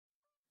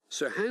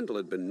Sir Handel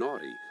had been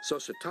naughty, so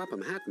Sir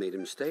Topham Hatt made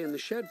him stay in the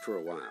shed for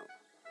a while.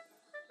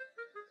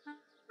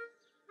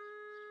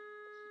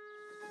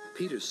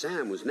 Peter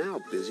Sam was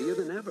now busier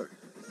than ever.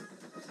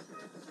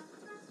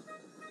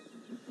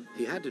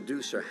 He had to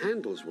do Sir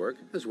Handel's work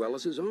as well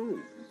as his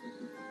own.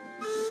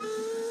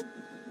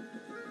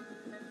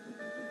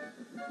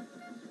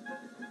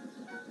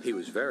 He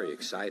was very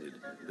excited,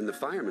 and the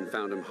firemen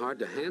found him hard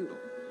to handle.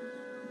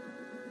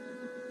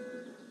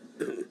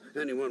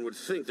 Anyone would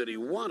think that he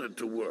wanted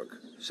to work,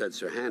 said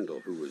Sir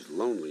Handel, who was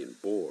lonely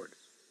and bored.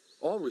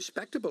 All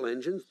respectable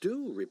engines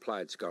do,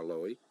 replied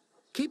Skarloey.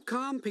 Keep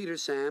calm, Peter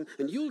Sam,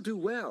 and you'll do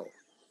well.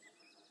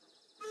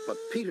 But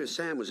Peter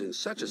Sam was in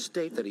such a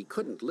state that he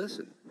couldn't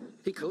listen.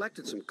 He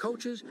collected some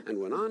coaches and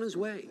went on his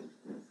way.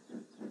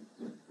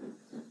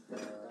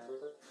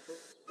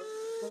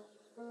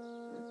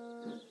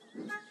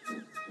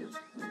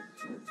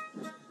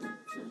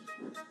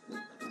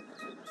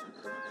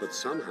 But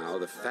somehow,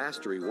 the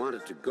faster he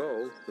wanted to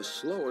go, the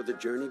slower the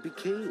journey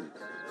became.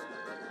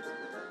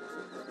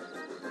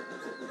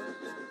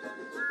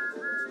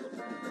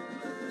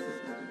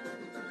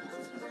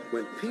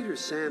 When Peter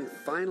Sam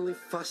finally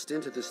fussed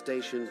into the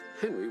station,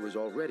 Henry was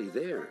already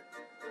there.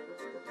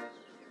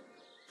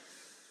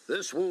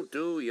 "This won't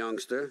do,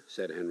 youngster,"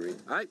 said Henry.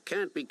 "I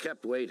can't be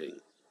kept waiting.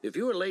 If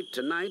you are late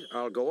tonight,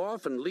 I'll go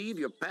off and leave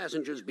your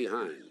passengers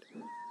behind."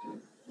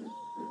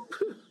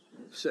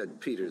 said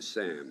Peter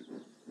Sam.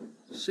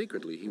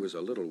 Secretly, he was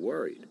a little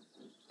worried,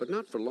 but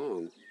not for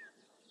long.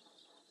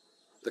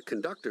 The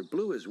conductor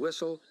blew his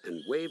whistle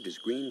and waved his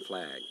green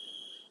flag.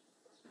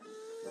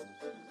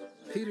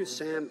 Peter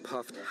Sam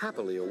puffed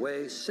happily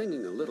away,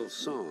 singing a little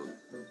song.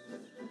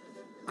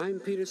 I'm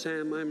Peter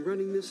Sam, I'm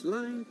running this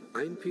line.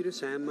 I'm Peter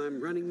Sam,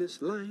 I'm running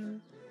this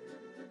line.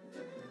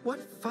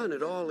 What fun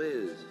it all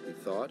is, he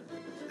thought,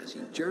 as he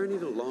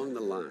journeyed along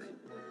the line.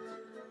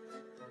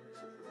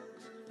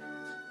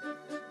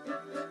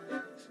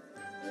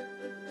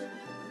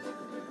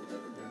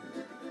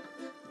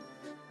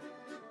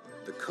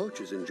 The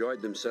coaches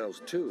enjoyed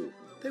themselves too.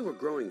 They were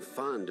growing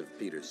fond of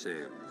Peter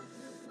Sam.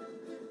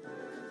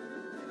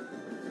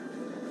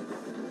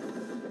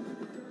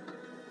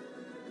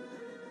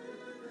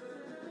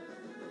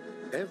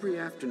 Every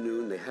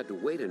afternoon, they had to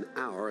wait an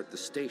hour at the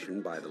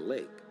station by the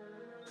lake.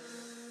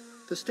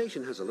 The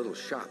station has a little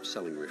shop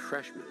selling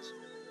refreshments.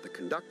 The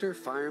conductor,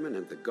 fireman,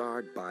 and the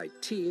guard buy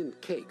tea and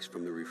cakes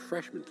from the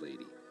refreshment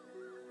lady.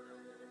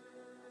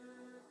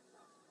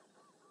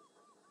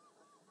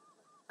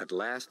 At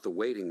last, the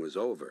waiting was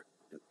over,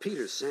 and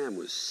Peter Sam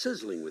was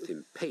sizzling with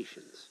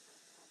impatience.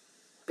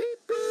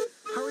 Beep, beep,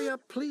 hurry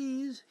up,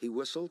 please, he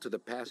whistled to the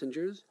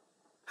passengers.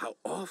 How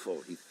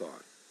awful, he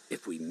thought,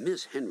 if we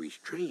miss Henry's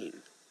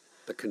train.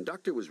 The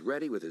conductor was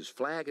ready with his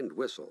flag and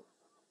whistle.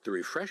 The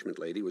refreshment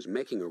lady was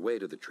making her way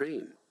to the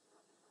train.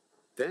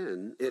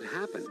 Then it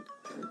happened.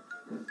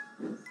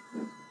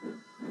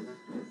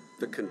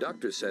 The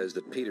conductor says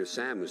that Peter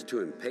Sam was too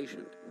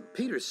impatient.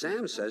 Peter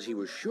Sam says he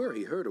was sure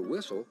he heard a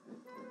whistle.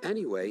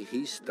 Anyway,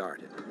 he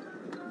started.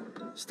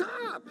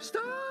 Stop!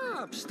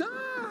 Stop!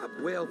 Stop!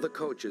 Wailed the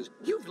coaches.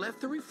 You've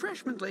left the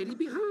refreshment lady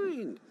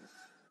behind.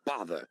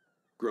 Bother!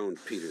 Groaned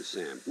Peter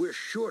Sam. We're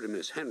sure to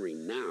miss Henry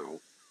now.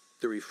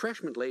 The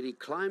refreshment lady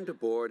climbed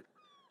aboard,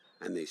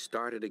 and they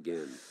started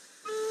again.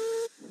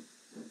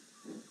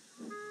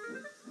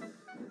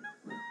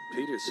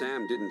 Peter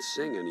Sam didn't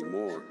sing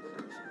anymore.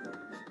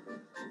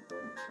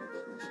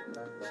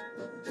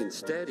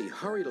 Instead, he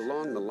hurried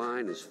along the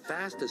line as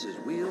fast as his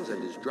wheels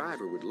and his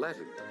driver would let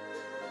him.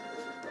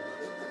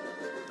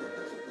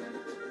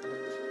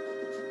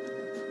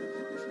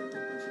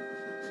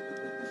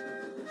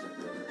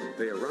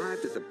 They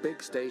arrived at the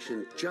big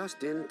station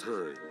just in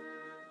time.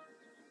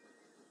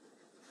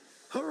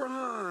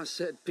 Hurrah,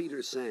 said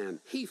Peter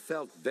Sam. He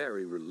felt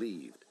very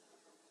relieved.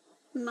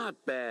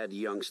 Not bad,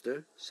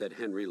 youngster, said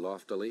Henry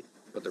loftily,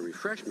 but the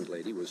refreshment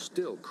lady was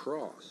still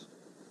cross.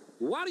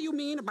 What do you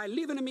mean by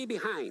leaving me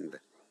behind?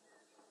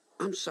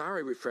 I'm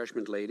sorry,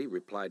 refreshment lady,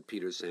 replied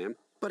Peter Sam,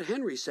 but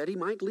Henry said he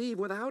might leave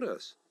without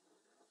us.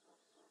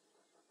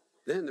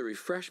 Then the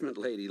refreshment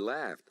lady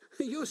laughed.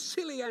 You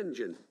silly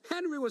engine,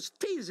 Henry was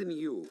teasing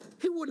you.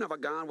 He wouldn't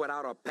have gone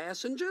without our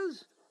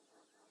passengers.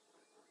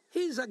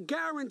 He's a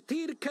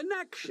guaranteed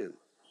connection.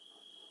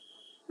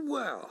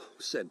 Well,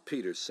 said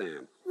Peter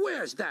Sam,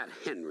 where's that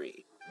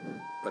Henry?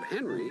 But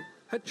Henry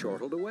had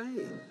chortled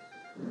away.